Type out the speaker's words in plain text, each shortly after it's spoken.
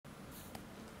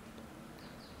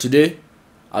Today,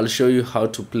 I'll show you how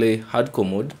to play hardcore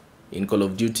mode in Call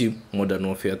of Duty Modern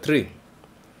Warfare 3.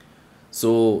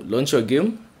 So launch your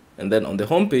game, and then on the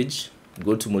home page,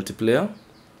 go to multiplayer,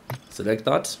 select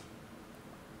that.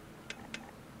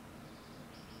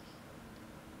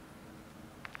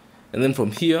 And then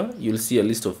from here, you'll see a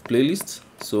list of playlists.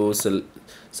 So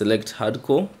select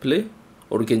hardcore play,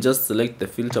 or you can just select the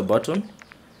filter button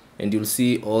and you'll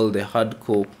see all the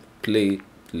hardcore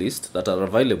playlists that are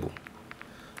available.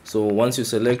 So once you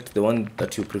select the one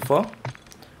that you prefer,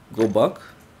 go back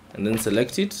and then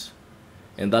select it,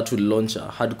 and that will launch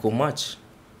a hardcore match.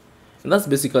 And that's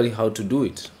basically how to do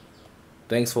it.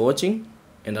 Thanks for watching,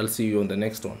 and I'll see you on the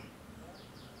next one.